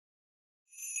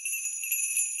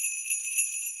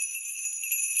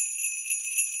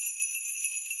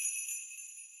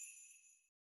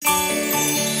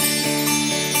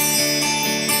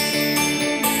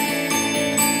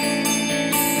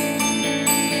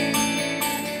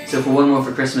So for One More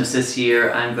for Christmas this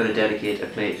year, I'm going to dedicate a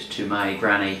plate to my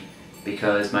granny,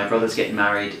 because my brother's getting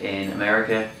married in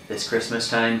America this Christmas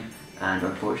time, and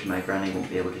unfortunately my granny won't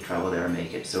be able to travel there and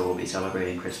make it, so we'll be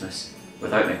celebrating Christmas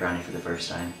without my granny for the first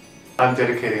time. I'm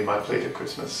dedicating my plate of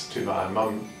Christmas to my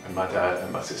mum and my dad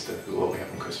and my sister, who will be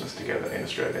having Christmas together in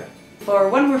Australia. For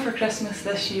One More for Christmas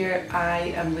this year,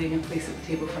 I am laying in place at the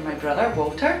table for my brother,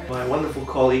 Walter. My wonderful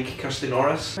colleague, Kirsty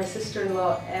Norris. My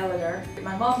sister-in-law, Eleanor.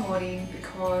 My mum, Maureen,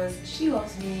 because she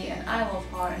loves me and I love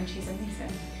her and she's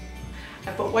amazing.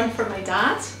 I've got one for my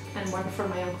dad and one for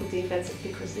my Uncle David,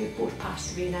 because they've both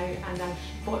passed away now, and I've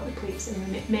bought the plates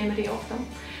in memory of them.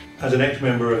 As an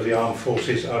ex-member of the Armed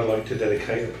Forces, I'd like to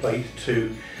dedicate a plate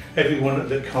to everyone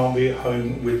that can't be at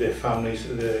home with their families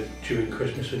during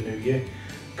Christmas and New Year.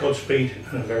 Godspeed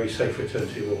and a very safe return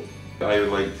to you all. I would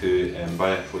like to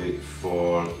buy a plate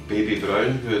for baby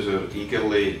Brown, who is our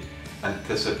eagerly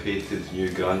anticipated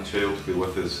new grandchild, who will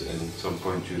be with us in some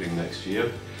point during next year,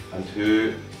 and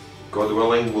who, God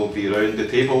willing, will be round the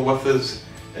table with us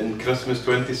in Christmas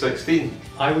 2016.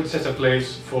 I would set a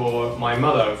place for my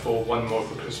mother for One More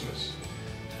for Christmas.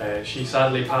 She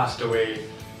sadly passed away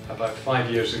about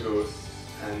 5 years ago,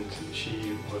 and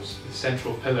she was the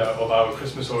central pillar of our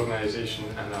Christmas organisation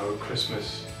and our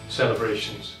Christmas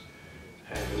celebrations.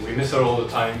 We miss her all the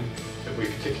time, but we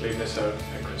particularly miss her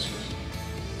at Christmas.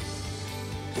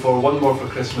 For One More for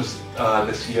Christmas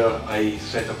this year, I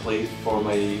set a plate for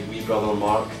my wee brother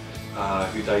Mark,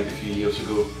 who died a few years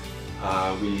ago.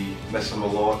 We miss him a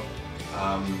lot.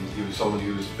 He was someone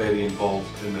who was very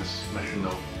involved in this mission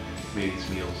of Mary's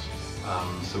Meals.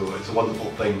 So it's a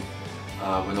wonderful thing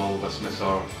when all of us miss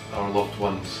our loved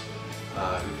ones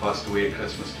who passed away at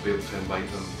Christmas, to be able to invite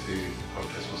them to our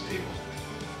Christmas table.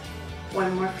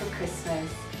 One More for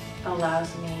Christmas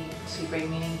allows me to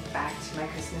bring meaning back to my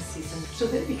Christmas season, so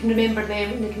that we can remember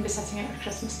them and they can be sitting at our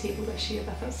Christmas table this year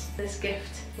with us. This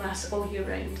gift lasts all year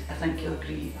round. I think you'll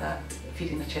agree that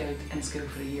feeding a child in school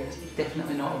for a year is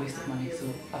definitely not a waste of money, so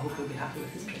I hope you'll be happy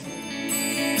with this Christmas.